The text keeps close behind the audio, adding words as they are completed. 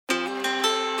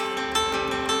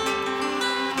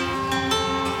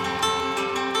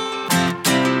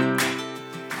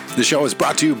The show is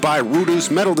brought to you by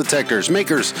Rudu's Metal Detectors,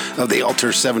 makers of the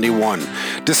Alter 71.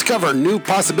 Discover new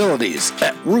possibilities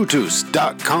at rutus.com.pl.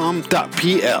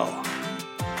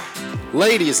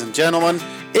 Ladies and gentlemen,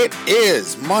 it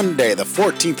is Monday, the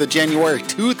 14th of January,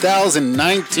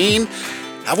 2019.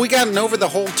 Have we gotten over the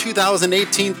whole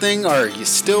 2018 thing, or are you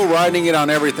still riding it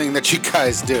on everything that you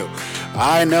guys do?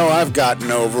 I know I've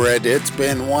gotten over it. It's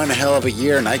been one hell of a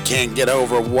year, and I can't get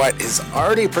over what has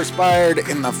already perspired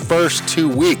in the first 2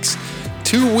 weeks.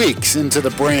 2 weeks into the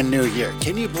brand new year.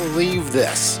 Can you believe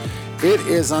this? It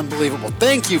is unbelievable.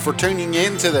 Thank you for tuning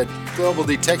in to the Global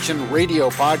Detection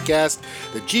Radio Podcast,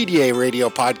 the GDA Radio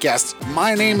Podcast.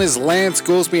 My name is Lance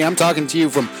Goolsby. I'm talking to you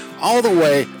from all the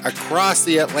way across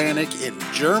the Atlantic in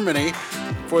Germany,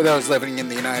 for those living in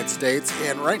the United States,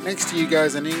 and right next to you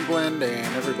guys in England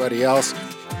and everybody else.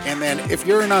 And then if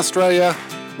you're in Australia,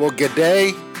 well, good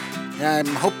day. I'm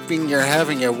hoping you're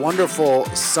having a wonderful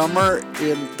summer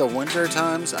in the winter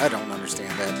times. I don't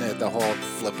understand that. The whole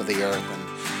flip of the earth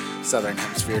and southern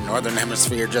hemisphere, northern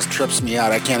hemisphere just trips me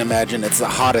out. I can't imagine it's the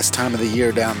hottest time of the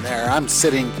year down there. I'm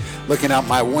sitting looking out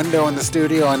my window in the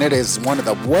studio, and it is one of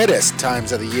the wettest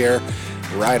times of the year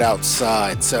right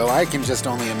outside. So I can just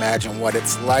only imagine what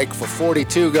it's like for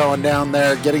 42 going down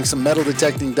there, getting some metal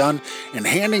detecting done, and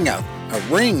handing a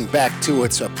ring back to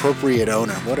its appropriate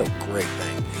owner. What a great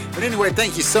thing. But anyway,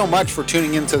 thank you so much for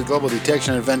tuning into the Global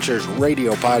Detection Adventures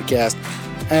Radio Podcast.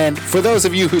 And for those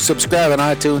of you who subscribe on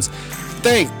iTunes,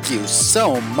 thank you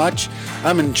so much.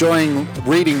 I'm enjoying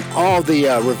reading all the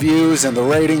reviews and the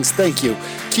ratings. Thank you.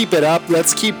 Keep it up.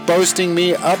 Let's keep boosting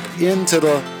me up into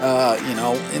the,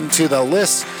 into the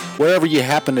list. Wherever you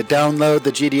happen to download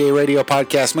the GDA Radio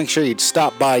Podcast, make sure you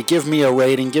stop by, give me a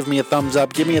rating, give me a thumbs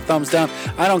up, give me a thumbs down.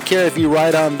 I don't care if you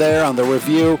write on there on the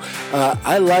review.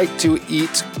 I like to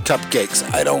eat cupcakes.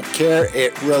 I don't care.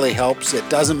 It really helps. It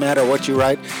doesn't matter what you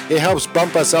write. It helps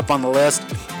bump us up on the list,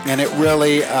 and it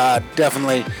really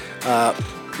definitely,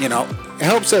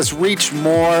 helps us reach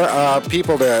more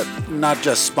people to not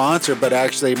just sponsor, but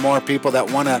actually more people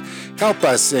that want to help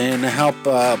us and help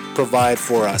provide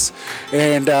for us.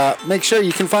 And make sure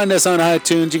you can find us on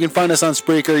iTunes, you can find us on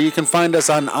Spreaker, you can find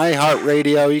us on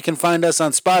iHeartRadio, you can find us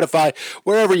on Spotify,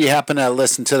 wherever you happen to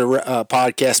listen to the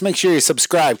podcast. Make sure you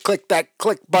subscribe, click that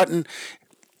click button,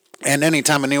 and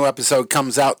anytime a new episode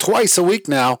comes out, twice a week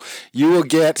now, you will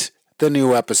get the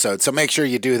new episode. So make sure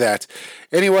you do that.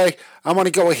 Anyway, I want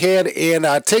to go ahead and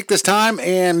take this time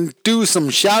and do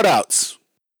some shout outs.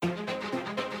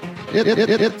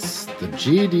 It's the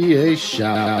GDA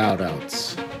shout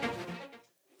outs.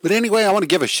 But anyway, I want to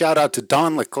give a shout out to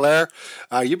Don LeClaire.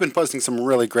 You've been posting some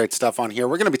really great stuff on here.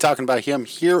 We're going to be talking about him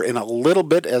here in a little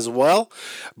bit as well.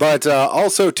 But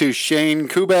also to Shane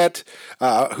Kubat,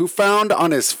 who found on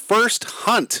his first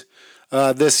hunt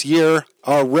this year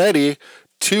already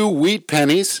 2 wheat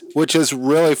pennies, which is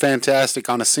really fantastic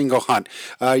on a single hunt.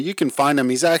 You can find him.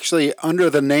 He's actually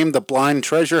under the name The Blind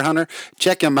Treasure Hunter.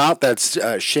 Check him out. That's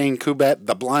Shane Kubat,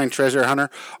 The Blind Treasure Hunter.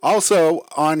 Also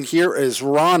on here is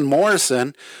Ron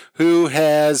Morrison, who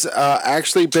has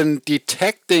actually been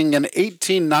detecting an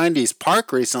 1890s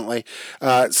park recently.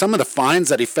 Some of the finds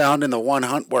that he found in the one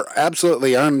hunt were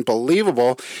absolutely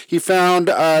unbelievable. He found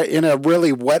in a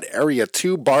really wet area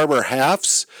 2 barber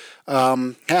halves,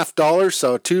 $50,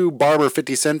 so 2 barber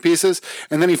 50-cent pieces,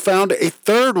 and then he found a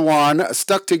third one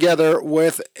stuck together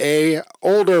with a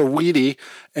older wheatie,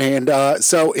 and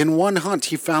so in one hunt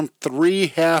he found 3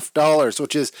 $50,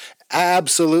 which is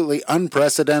absolutely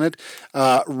unprecedented.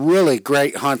 Really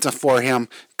great hunt for him.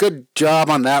 Good job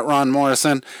on that, Ron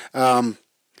Morrison. Good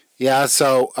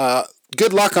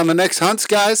luck on the next hunts,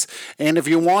 guys. And if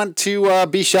you want to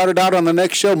be shouted out on the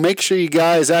next show, make sure you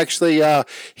guys actually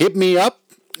hit me up.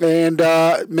 And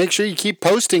make sure you keep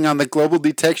posting on the Global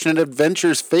Detection and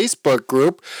Adventures Facebook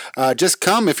group. Just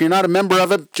come. If you're not a member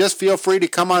of it, just feel free to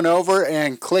come on over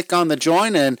and click on the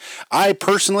join. And I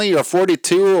personally, or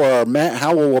 42, or Matt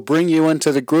Howell will bring you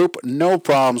into the group. No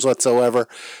problems whatsoever.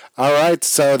 All right,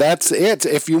 so that's it.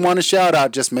 If you want a shout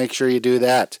out, just make sure you do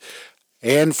that.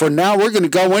 And for now, we're going to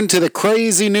go into the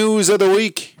crazy news of the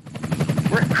week.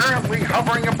 We're currently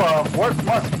hovering above what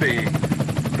must be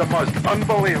the most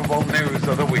unbelievable news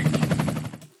of the week.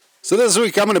 So this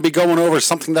week I'm going to be going over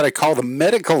something that I call the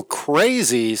medical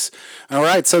crazies. All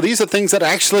right, so these are things that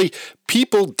actually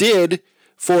people did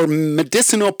for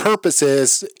medicinal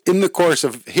purposes in the course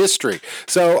of history.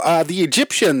 So the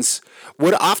Egyptians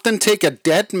would often take a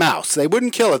dead mouse. They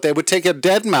wouldn't kill it. They would take a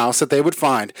dead mouse that they would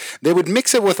find. They would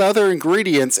mix it with other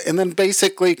ingredients and then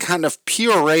basically kind of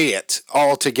puree it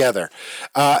all together.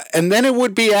 And then it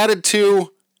would be added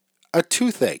to a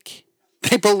toothache.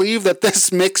 They believe that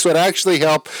this mix would actually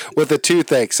help with the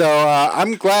toothache. So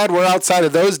I'm glad we're outside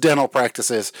of those dental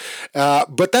practices.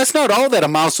 But that's not all that a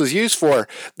mouse was used for.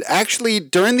 Actually,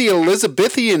 during the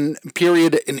Elizabethan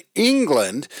period in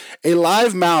England, a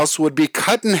live mouse would be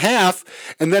cut in half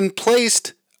and then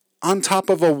placed on top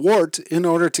of a wart in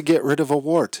order to get rid of a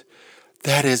wart.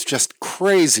 That is just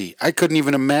crazy. I couldn't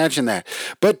even imagine that.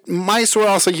 But mice were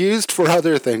also used for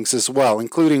other things as well,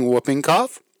 including whooping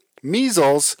cough,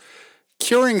 measles,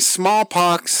 curing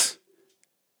smallpox,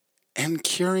 and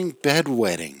curing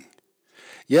bedwetting.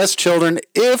 Yes, children,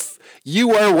 if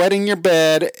you are wetting your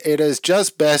bed, it is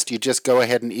just best you just go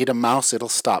ahead and eat a mouse. It'll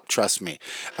stop, trust me.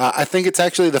 I think it's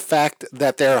actually the fact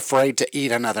that they're afraid to eat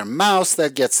another mouse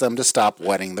that gets them to stop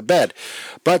wetting the bed.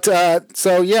 But,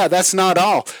 so yeah, that's not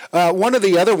all. One of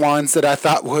the other ones that I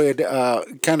thought would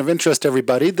kind of interest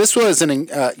everybody, this was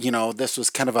this was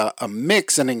kind of a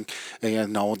mix, and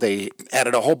they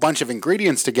added a whole bunch of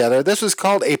ingredients together. This was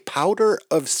called a powder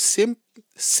of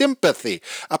sympathy,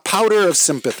 a powder of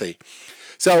sympathy.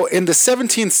 So in the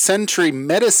 17th century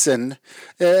medicine,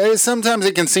 sometimes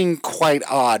it can seem quite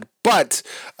odd, but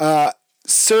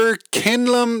Sir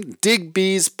Kenelm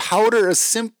Digby's powder of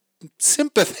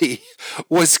sympathy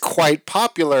was quite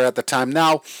popular at the time.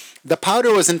 Now, the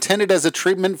powder was intended as a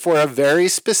treatment for a very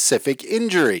specific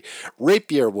injury,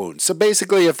 rapier wounds. So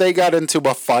basically, if they got into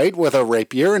a fight with a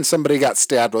rapier and somebody got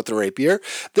stabbed with a rapier,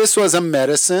 this was a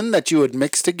medicine that you would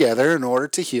mix together in order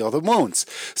to heal the wounds.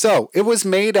 So it was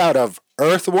made out of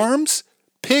earthworms,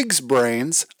 pig's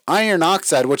brains, iron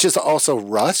oxide, which is also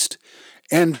rust,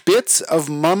 and bits of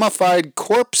mummified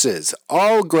corpses,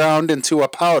 all ground into a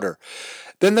powder.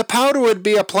 Then the powder would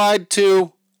be applied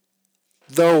to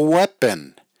the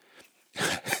weapon.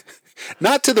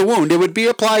 Not to the wound, it would be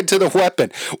applied to the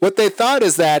weapon. What they thought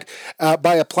is that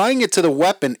by applying it to the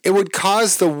weapon, it would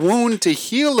cause the wound to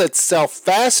heal itself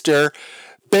faster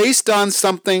based on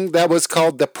something that was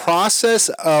called the process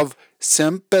of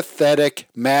sympathetic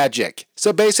magic.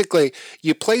 So basically,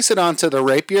 you place it onto the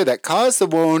rapier that caused the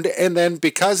wound, and then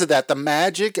because of that, the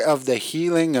magic of the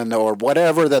healing or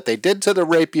whatever that they did to the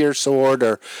rapier sword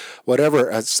or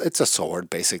whatever, it's a sword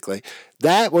basically,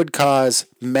 that would cause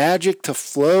magic to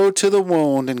flow to the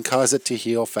wound and cause it to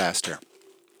heal faster.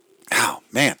 Oh,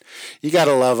 man, you got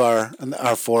to love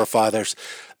our forefathers.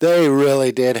 They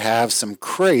really did have some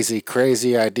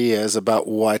crazy ideas about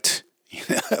what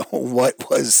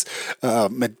was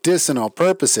medicinal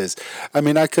purposes. I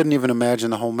mean, I couldn't even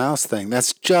imagine the whole mouse thing.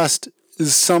 That's just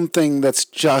something that's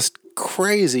just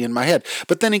crazy in my head.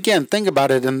 But then again, think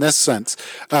about it in this sense.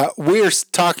 We're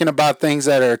talking about things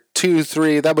that are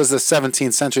 2-3, that was the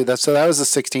 17th century, so that was the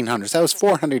 1600s. That was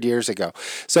 400 years ago.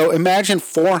 So imagine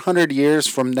 400 years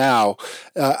from now,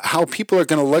 how people are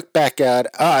going to look back at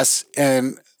us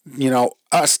and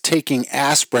us taking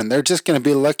aspirin. They're just going to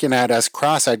be looking at us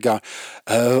cross-eyed going,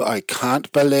 oh, I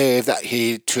can't believe that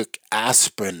he took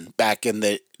aspirin back in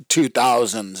the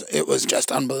 2000s. It was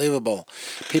just unbelievable.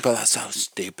 People are so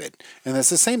stupid. And it's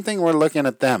the same thing we're looking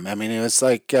at them. I mean, it was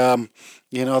like, the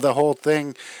whole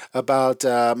thing about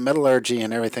metallurgy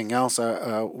and everything else.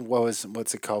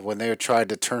 What's it called? When they tried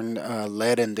to turn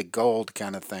lead into gold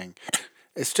kind of thing.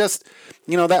 It's just,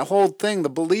 that whole thing, the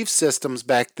belief systems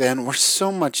back then were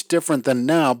so much different than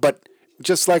now. But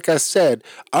just like I said,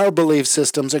 our belief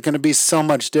systems are going to be so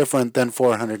much different than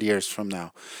 400 years from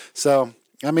now. So,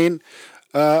 I mean,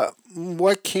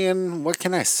 what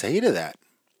can I say to that?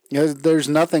 There's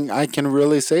nothing I can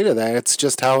really say to that. It's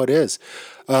just how it is.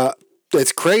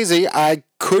 It's crazy. I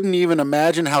couldn't even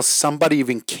imagine how somebody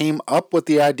even came up with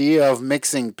the idea of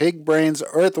mixing pig brains,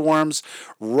 earthworms,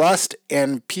 rust,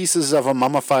 and pieces of a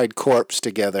mummified corpse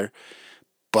together.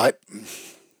 But,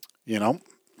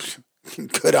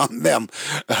 good on them.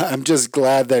 I'm just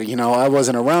glad that, I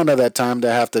wasn't around at that time to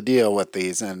have to deal with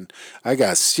these. And I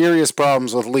got serious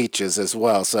problems with leeches as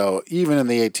well. So even in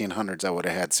the 1800s, I would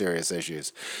have had serious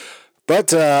issues. But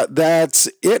that's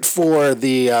it for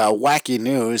the wacky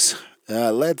news.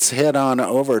 Let's head on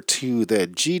over to the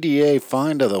GDA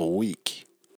Find of the Week.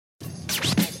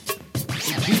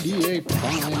 GDA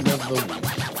Find of the Week.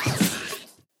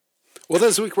 Well,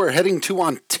 this week we're heading to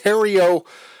Ontario,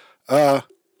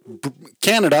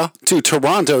 Canada, to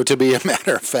Toronto, to be a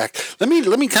matter of fact. Let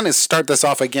me kind of start this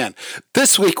off again.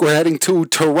 This week we're heading to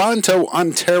Toronto,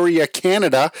 Ontario,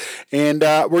 Canada, and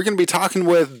we're going to be talking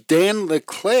with Don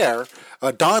Leclerc,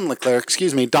 but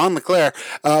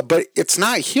it's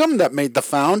not him that made the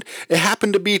found. It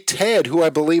happened to be Ted, who I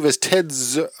believe is Ted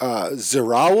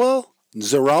Zerawel.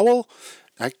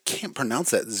 I can't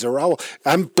pronounce that. Zerawal.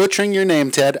 I'm butchering your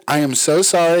name, Ted. I am so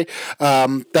sorry.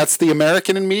 That's the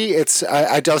American in me.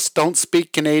 I just don't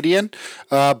speak Canadian.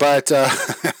 But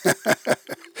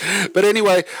but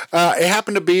anyway, it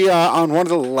happened to be on one of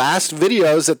the last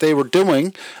videos that they were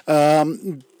doing.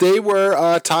 They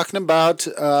were talking about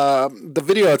the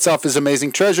video itself is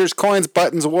amazing. Treasures, coins,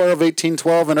 buttons, War of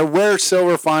 1812, and a rare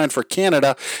silver find for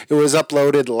Canada. It was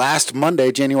uploaded last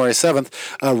Monday, January 7th.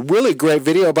 A really great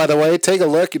video, by the way. Take a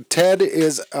look. Ted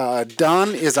is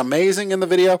done, is amazing in the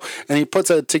video, and he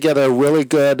puts together a really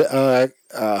good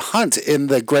hunt in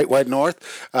the Great White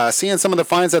North. Seeing some of the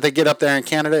finds that they get up there in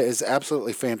Canada is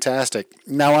absolutely fantastic.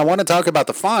 Now, I want to talk about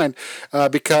the find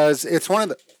because it's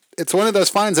one of those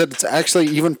finds that it's actually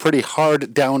even pretty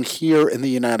hard down here in the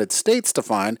United States to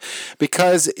find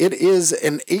because it is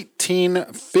an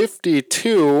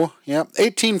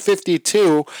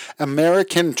 1852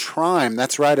 American Trime.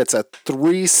 That's right, it's a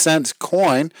 3-cent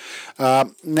coin.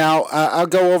 Now, I'll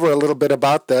go over a little bit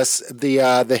about this,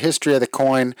 the history of the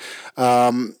coin.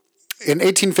 In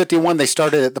 1851, they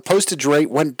started it. The postage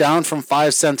rate went down from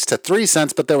 5 cents to 3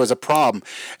 cents, but there was a problem.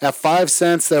 At 5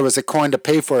 cents, there was a coin to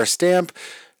pay for a stamp.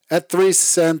 At 3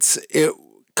 cents, it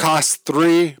cost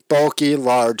 3 bulky,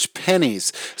 large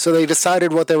pennies. So they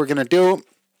decided what they were going to do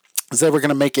is they were going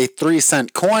to make a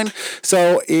 3-cent coin.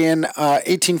 So in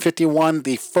 1851,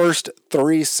 the first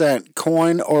 3-cent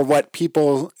coin, or what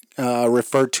people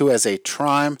referred to as a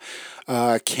Trime,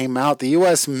 came out. The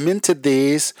U.S. minted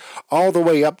these all the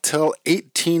way up till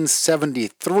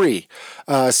 1873.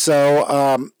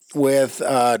 With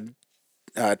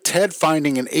Ted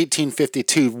finding in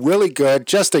 1852, really good,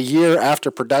 just a year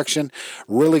after production,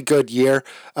 really good year.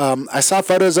 I saw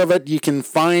photos of it. You can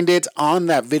find it on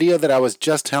that video that I was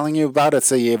just telling you about.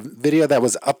 It's a video that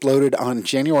was uploaded on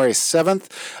January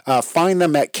 7th. Find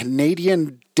them at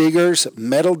Canadian Diggers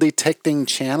Metal Detecting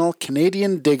Channel.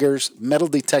 Canadian Diggers Metal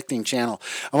Detecting Channel.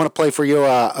 I want to play for you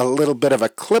a little bit of a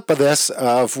clip of this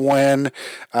of when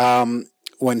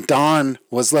Don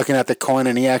was looking at the coin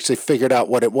and he actually figured out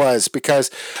what it was, because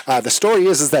the story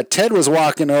is that Ted was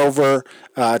walking over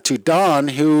to Don,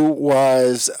 who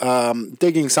was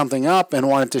digging something up and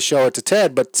wanted to show it to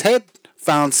Ted, but Ted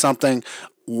found something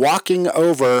walking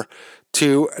over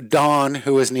to Don,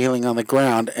 who was kneeling on the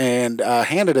ground, and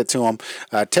handed it to him.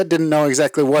 Ted didn't know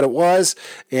exactly what it was,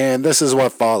 and this is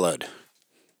what followed.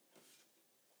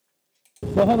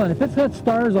 Well, hold on. If it's got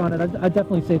stars on it, I'd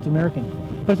definitely say it's American.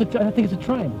 But I think it's a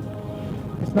Trime.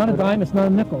 It's not a dime. It's not a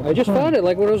nickel. I just found it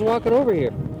like when I was walking over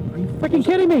here. Are you freaking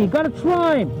kidding me? You got a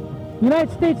Trime.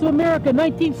 United States of America,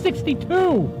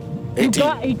 1962. You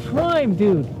got a Trime,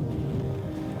 dude.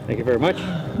 Thank you very much.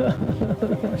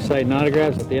 Signing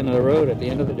autographs at the end of the road at the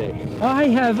end of the day. I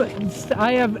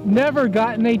have never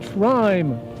gotten a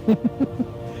Trime.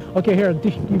 Okay, here,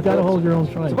 you've got to hold your own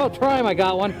Trime. It's about Trime. I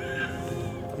got one.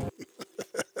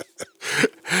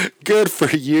 Good for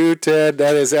you, Ted.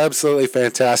 That is absolutely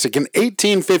fantastic. In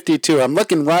 1852, I'm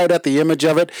looking right at the image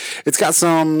of it. It's got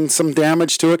some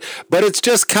damage to it, but it's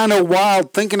just kind of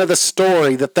wild thinking of the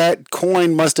story that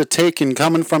coin must have taken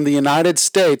coming from the United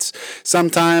States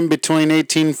sometime between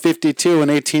 1852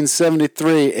 and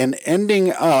 1873 and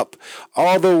ending up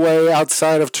all the way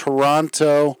outside of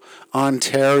Toronto,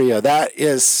 Ontario. That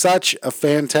is such a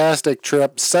fantastic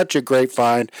trip, such a great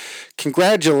find.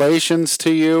 Congratulations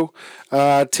to you,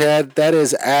 Ted. That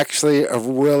is actually a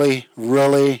really,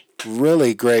 really,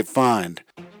 really great find.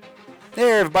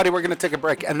 Hey everybody, we're going to take a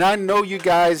break, and I know you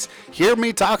guys hear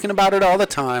me talking about it all the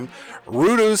time.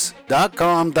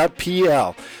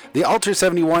 Rudus.com.pl. The Ultra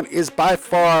 71 is by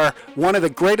far one of the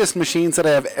greatest machines that I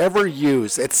have ever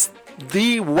used. It's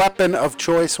the weapon of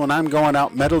choice when I'm going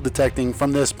out metal detecting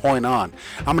from this point on.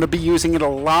 I'm going to be using it a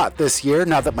lot this year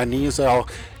now that my knees are all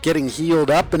getting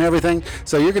healed up and everything.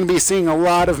 So you're going to be seeing a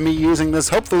lot of me using this,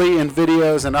 hopefully in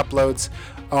videos and uploads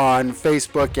on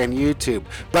Facebook and YouTube.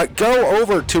 But go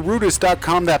over to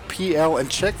rudus.com.pl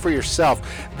and check for yourself.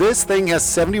 This thing has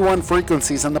 71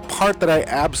 frequencies, and the part that I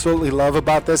absolutely love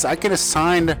about this, I can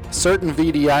assign certain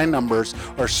VDI numbers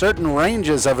or certain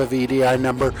ranges of a VDI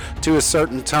number to a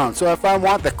certain tone. So if I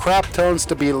want the crap tones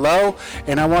to be low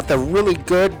and I want the really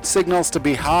good signals to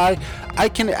be high, I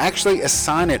can actually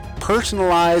assign it,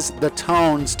 personalize the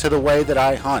tones to the way that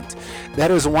I hunt.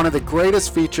 That is one of the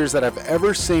greatest features that I've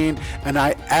ever seen, and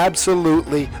I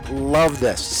absolutely love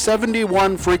this.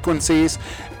 71 frequencies,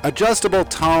 adjustable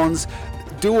tones,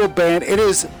 dual band. It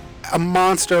is a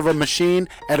monster of a machine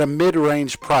at a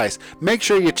mid-range price. Make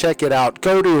sure you check it out.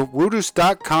 Go to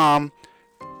rudus.com.pl.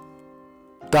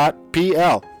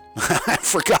 I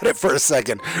forgot it for a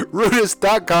second.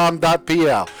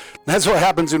 Rudus.com.pl. That's what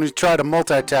happens when you try to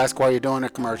multitask while you're doing a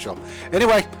commercial.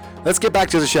 Anyway, let's get back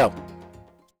to the show.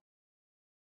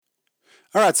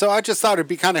 All right, so I just thought it'd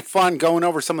be kind of fun going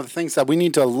over some of the things that we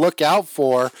need to look out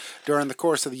for during the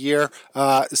course of the year.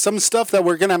 Some stuff that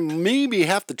we're going to maybe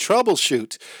have to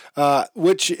troubleshoot,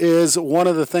 which is one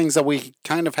of the things that we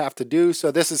kind of have to do. So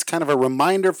this is kind of a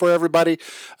reminder for everybody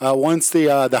once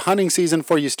the hunting season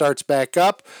for you starts back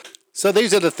up. So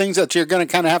these are the things that you're going to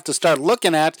kind of have to start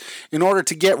looking at in order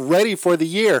to get ready for the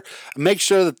year. Make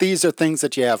sure that these are things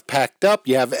that you have packed up,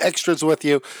 you have extras with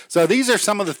you. So these are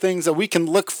some of the things that we can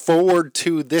look forward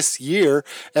to this year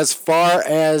as far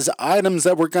as items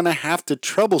that we're going to have to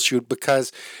troubleshoot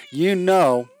because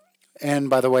and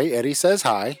by the way, Eddie says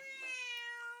hi.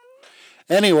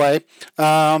 Anyway,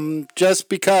 just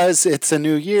because it's a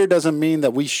new year doesn't mean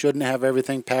that we shouldn't have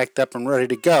everything packed up and ready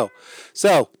to go.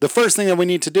 So the first thing that we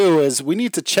need to do is we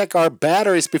need to check our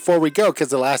batteries before we go,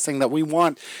 because the last thing that we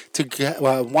want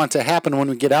to happen when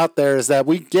we get out there is that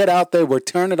we get out there, we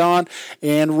turn it on,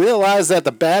 and realize that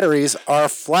the batteries are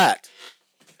flat.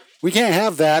 We can't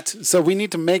have that, so we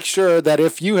need to make sure that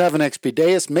if you have an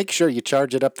Expedius, make sure you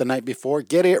charge it up the night before.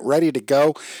 Get it ready to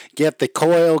go. Get the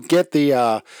coil, get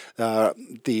the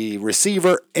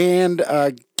receiver, and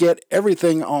get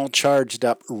everything all charged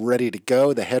up, ready to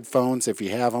go. The headphones, if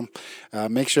you have them,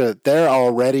 make sure that they're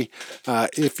all ready.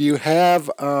 If you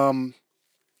have,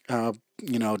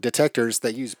 detectors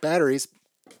that use batteries,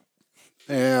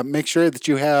 make sure that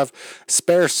you have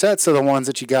spare sets of the ones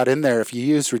that you got in there. If you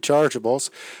use rechargeables,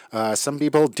 some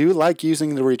people do like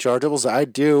using the rechargeables. I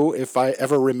do if I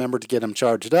ever remember to get them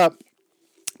charged up,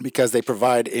 because they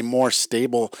provide a more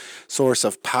stable source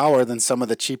of power than some of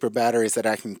the cheaper batteries that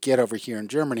I can get over here in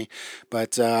Germany.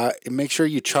 But make sure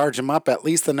you charge them up at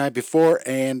least the night before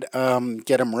and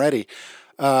get them ready.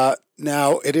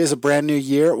 Now, it is a brand new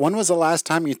year. When was the last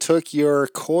time you took your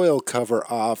coil cover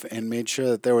off and made sure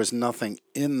that there was nothing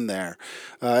in there?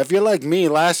 If you're like me,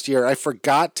 last year I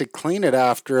forgot to clean it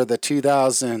after the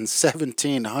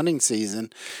 2017 hunting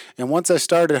season. And once I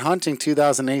started hunting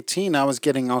 2018, I was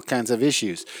getting all kinds of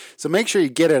issues. So make sure you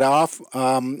get it off,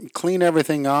 clean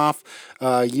everything off,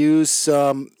 use,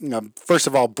 first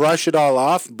of all, brush it all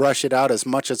off, brush it out as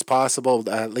much as possible,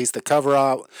 at least the cover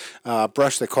out,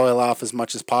 brush the coil off as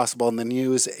much as possible, and then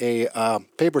use a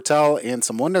paper towel and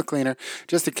some window cleaner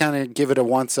just to kind of give it a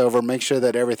once over, make sure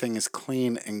that everything is clean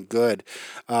and good.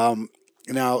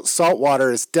 Now, salt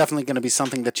water is definitely going to be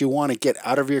something that you want to get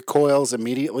out of your coils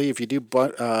immediately. If you do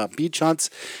beach hunts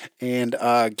and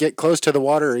get close to the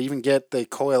water or even get the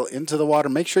coil into the water,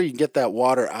 make sure you get that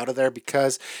water out of there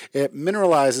because it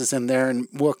mineralizes in there and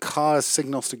will cause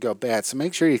signals to go bad. So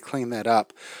make sure you clean that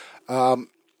up.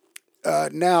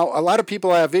 Now, a lot of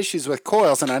people have issues with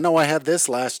coils, and I know I had this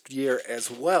last year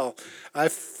as well. I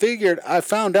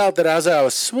found out that as I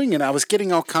was swinging, I was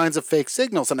getting all kinds of fake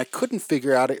signals, and I couldn't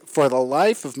figure out for the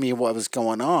life of me what was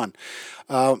going on.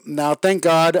 Now, thank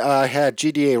God I had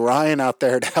GDA Ryan out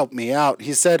there to help me out.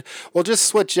 He said, well, just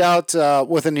switch out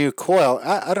with a new coil.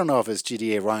 I don't know if it's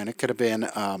GDA Ryan. It could have been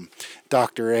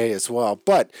Dr. A as well.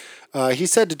 But he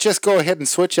said to just go ahead and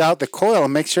switch out the coil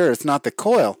and make sure it's not the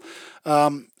coil.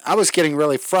 I was getting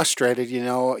really frustrated, you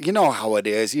know how it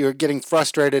is. You're getting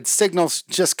frustrated, signals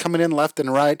just coming in left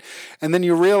and right, and then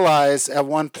you realize at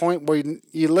one point where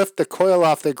you lift the coil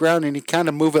off the ground and you kind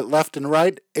of move it left and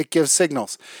right, it gives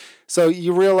signals. So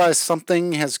you realize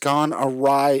something has gone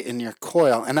awry in your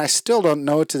coil, and I still don't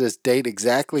know to this date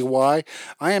exactly why.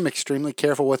 I am extremely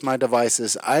careful with my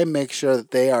devices. I make sure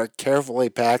that they are carefully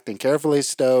packed and carefully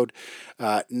stowed.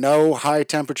 No high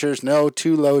temperatures, no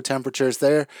too low temperatures.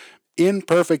 They're in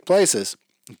perfect places,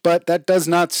 but that does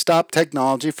not stop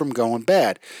technology from going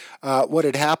bad. What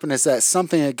had happened is that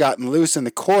something had gotten loose in the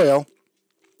coil.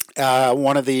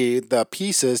 One of the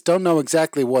pieces, don't know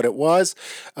exactly what it was.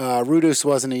 Rudus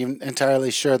wasn't even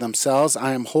entirely sure themselves.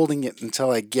 I am holding it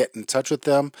until I get in touch with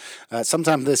them.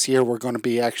 Sometime this year we're going to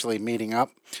be actually meeting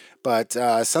up, but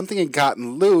something had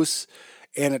gotten loose,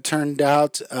 and it turned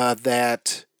out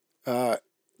that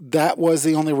that was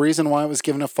the only reason why it was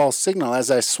given a false signal.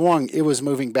 As I swung, it was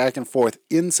moving back and forth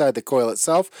inside the coil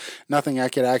itself. Nothing I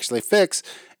could actually fix,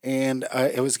 and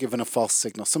it was given a false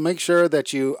signal. So make sure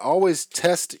that you always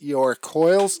test your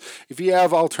coils. If you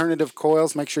have alternative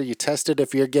coils, make sure you test it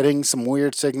if you're getting some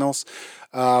weird signals.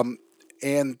 And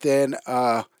then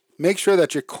make sure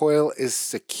that your coil is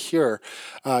secure.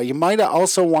 You might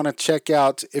also want to check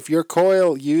out if your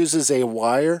coil uses a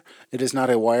wire. It is not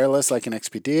a wireless like an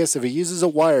Expedius. If it uses a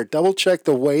wire, double check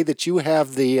the way that you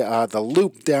have the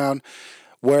loop down,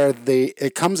 where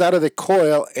it comes out of the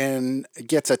coil and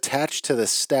gets attached to the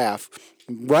staff.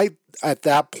 Right at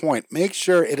that point, make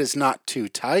sure it is not too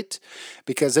tight,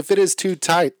 because if it is too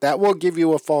tight, that will give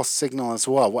you a false signal as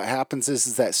well. What happens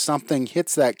is that something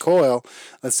hits that coil.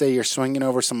 Let's say you're swinging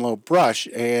over some low brush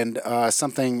and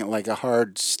something like a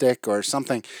hard stick or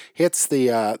something hits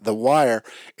the wire.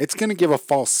 It's going to give a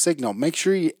false signal. Make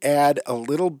sure you add a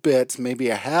little bit, maybe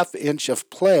a half inch of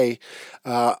play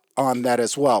on that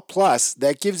as well. Plus,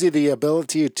 that gives you the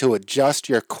ability to adjust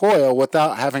your coil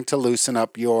without having to loosen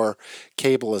up your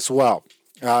cable as well.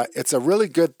 It's a really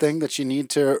good thing that you need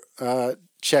to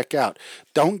check out.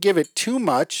 Don't give it too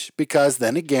much, because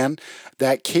then again,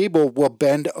 that cable will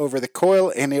bend over the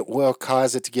coil and it will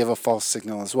cause it to give a false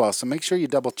signal as well. So make sure you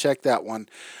double check that one.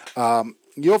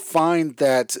 You'll find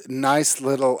that nice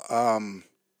little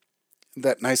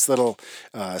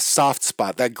soft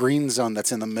spot, that green zone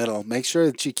that's in the middle. Make sure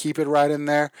that you keep it right in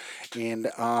there. And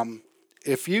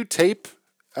if you tape,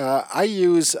 I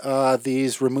use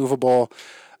these removable,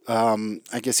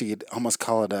 I guess you could almost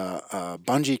call it a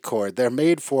bungee cord. They're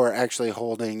made for actually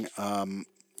holding,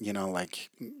 like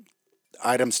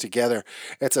items together.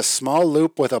 It's a small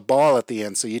loop with a ball at the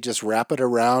end, so you just wrap it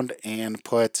around and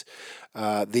put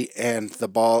the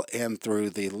ball in through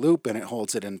the loop, and it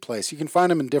holds it in place. You can find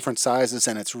them in different sizes,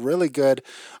 and it's really good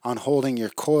on holding your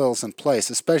coils in place,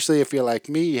 especially if you're like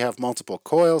me, you have multiple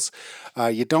coils.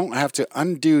 You don't have to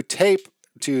undo tape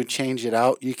to change it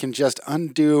out. You can just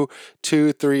undo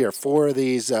 2, 3, or 4 of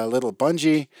these little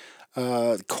bungee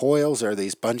coils, or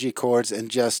these bungee cords,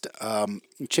 and just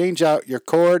change out your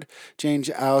cord,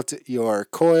 change out your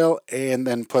coil, and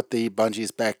then put the bungees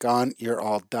back on. You're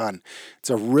all done. It's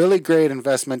a really great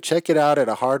investment. Check it out at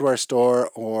a hardware store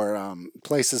or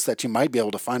places that you might be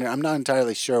able to find it. I'm not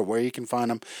entirely sure where you can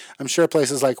find them. I'm sure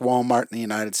places like Walmart in the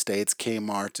United States,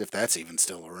 Kmart, if that's even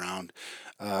still around.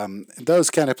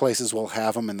 Those kind of places will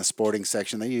have them in the sporting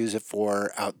section. They use it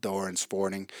for outdoor and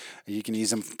sporting. You can use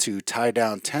them to tie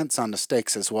down tents on the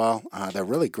stakes as well. They're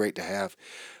really great to have.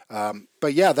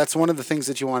 But yeah, that's one of the things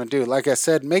that you want to do. Like I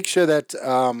said, make sure that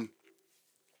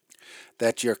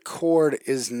that your cord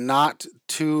is not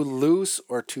too loose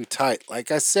or too tight.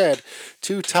 Like I said,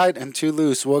 too tight and too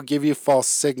loose will give you false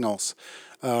signals.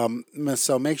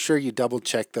 So make sure you double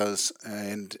check those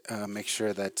and make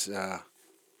sure that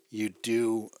you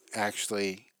do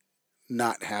actually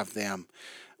not have them.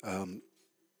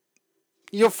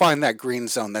 You'll find that green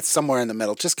zone that's somewhere in the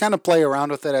middle. Just kind of play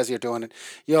around with it as you're doing it.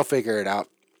 You'll figure it out.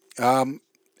 And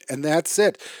that's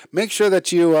it. Make sure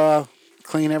that you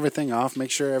clean everything off.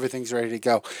 Make sure everything's ready to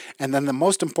go. And then the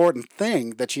most important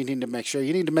thing that you need to make sure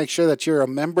that you're a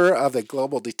member of the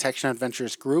Global Detection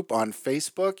Adventures group on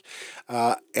Facebook,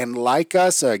 and like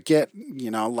us,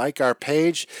 like our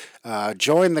page,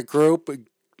 join the group.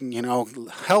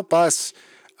 Help us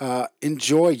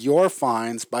enjoy your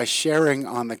finds by sharing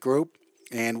on the group.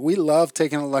 And we love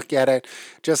taking a look at it,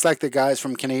 just like the guys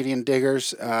from Canadian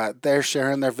Diggers. They're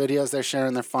sharing their videos, they're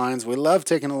sharing their finds. We love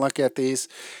taking a look at these,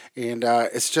 and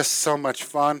it's just so much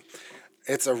fun.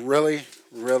 It's a really,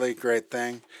 really great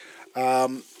thing.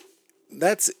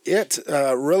 That's it,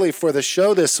 really, for the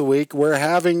show this week. We're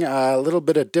having a little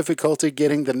bit of difficulty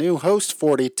getting the new host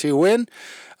 42 in.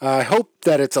 I hope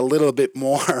that it's a little bit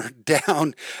more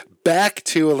down, back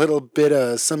to a little bit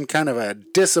of some kind of a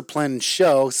disciplined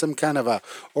show, some kind of a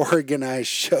organized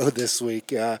show this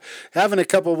week. Having a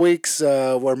couple weeks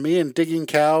where me and Digging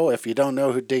Cow, if you don't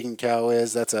know who Digging Cow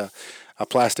is, that's a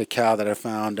plastic cow that I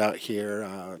found out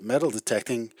here, metal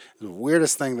detecting. The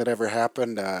weirdest thing that ever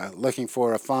happened, looking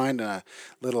for a find, and a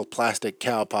little plastic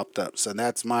cow popped up. So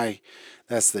that's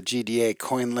the GDA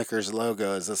Coin Lickers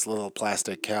logo, is this little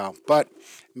plastic cow. But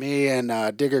me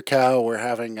and Digger Cow, we're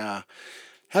having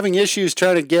issues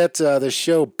trying to get the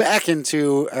show back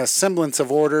into a semblance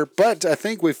of order, but I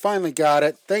think we finally got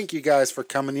it. Thank you guys for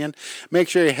coming in. Make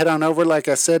sure you head on over, like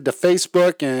I said, to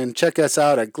Facebook and check us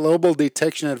out at Global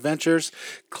Detection Adventures.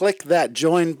 Click that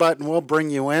join button. We'll bring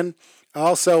you in.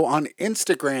 Also on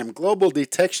Instagram, Global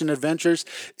Detection Adventures.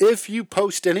 If you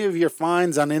post any of your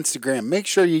finds on Instagram, make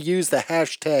sure you use the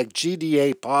hashtag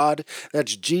GDAPod.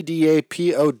 That's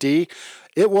GDAPOD.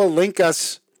 It will link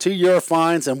us to your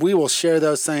finds, and we will share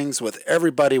those things with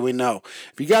everybody we know.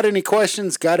 If you got any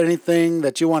questions, got anything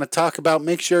that you want to talk about,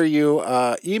 make sure you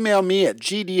email me at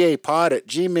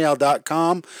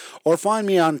gdapod@gmail.com, or find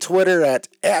me on Twitter at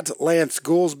Lance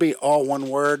Goolsby, all one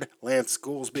word, Lance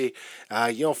Goolsby.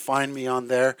 You'll find me on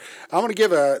there. I want to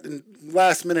give a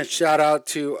last-minute shout-out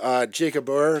to Jacob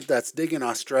Burr, that's Digging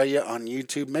Australia on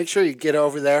YouTube. Make sure you get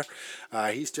over there.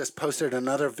 He's just posted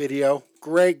another video.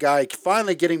 Great guy,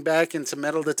 finally getting back into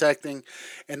metal detecting.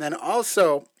 And then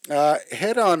also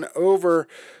head on over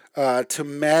to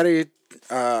Maddie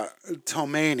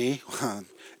Tomani,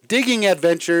 Digging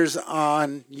Adventures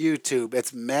on YouTube.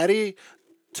 It's Maddie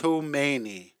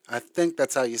Tomani. I think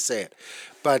that's how you say it.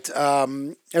 But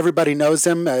everybody knows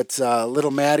him. It's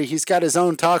Little Maddie. He's got his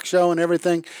own talk show and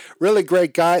everything. Really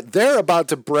great guy. They're about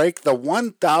to break the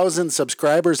 1,000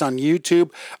 subscribers on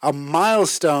YouTube, a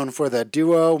milestone for the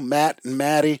duo, Matt and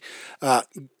Maddie.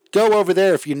 Go over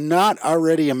there. If you're not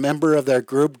already a member of their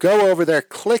group, go over there,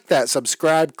 click that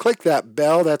subscribe, click that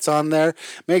bell that's on there.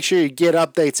 Make sure you get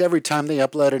updates every time they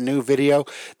upload a new video.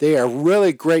 They are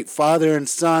really great father and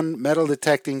son metal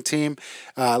detecting team.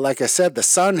 Like I said, the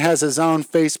son has his own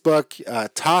Facebook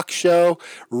talk show.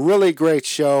 Really great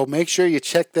show. Make sure you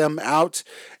check them out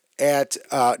at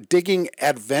Digging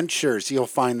Adventures. You'll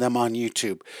find them on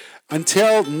YouTube.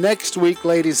 Until next week,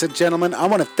 ladies and gentlemen, I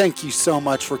want to thank you so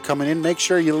much for coming in. Make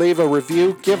sure you leave a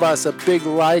review. Give us a big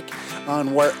like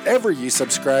on wherever you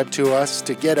subscribe to us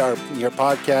to get your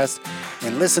podcast.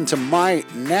 And listen to my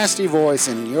nasty voice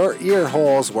in your ear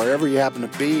holes wherever you happen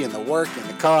to be, in the work, in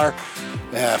the car.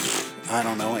 I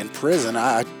don't know, in prison.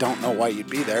 I don't know why you'd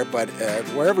be there, but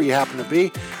wherever you happen to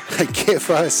be,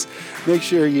 make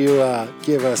sure you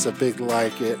give us a big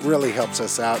like. It really helps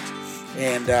us out.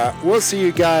 And we'll see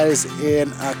you guys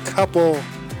in a couple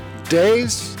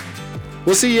days.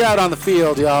 We'll see you out on the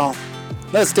field, y'all.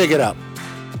 Let's dig it up.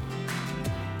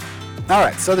 All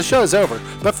right, so the show is over.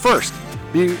 But first,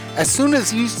 as soon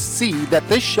as you see that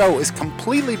this show is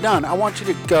completely done, I want you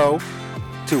to go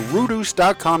to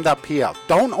reduce.com.pl.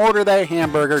 Don't order that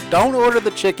hamburger. Don't order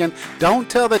the chicken. Don't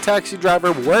tell the taxi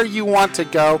driver where you want to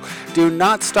go. Do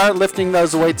not start lifting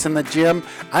those weights in the gym.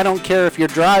 I don't care if you're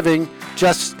driving.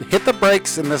 Just hit the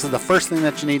brakes, and this is the first thing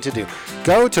that you need to do.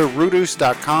 Go to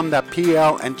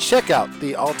reduce.com.pl and check out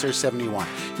the Alter 71.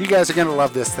 You guys are going to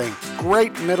love this thing.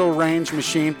 Great middle range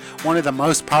machine. One of the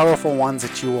most powerful ones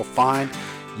that you will find.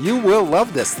 You will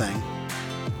love this thing.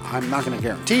 I'm not going to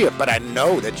guarantee it, but I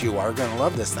know that you are going to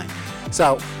love this thing.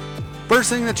 So, first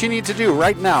thing that you need to do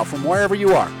right now from wherever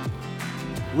you are,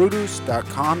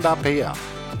 reduce.com.pl.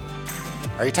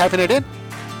 Are you typing it in?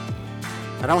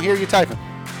 I don't hear you typing.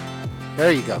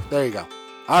 There you go.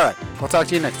 All right. We'll talk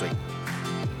to you next week.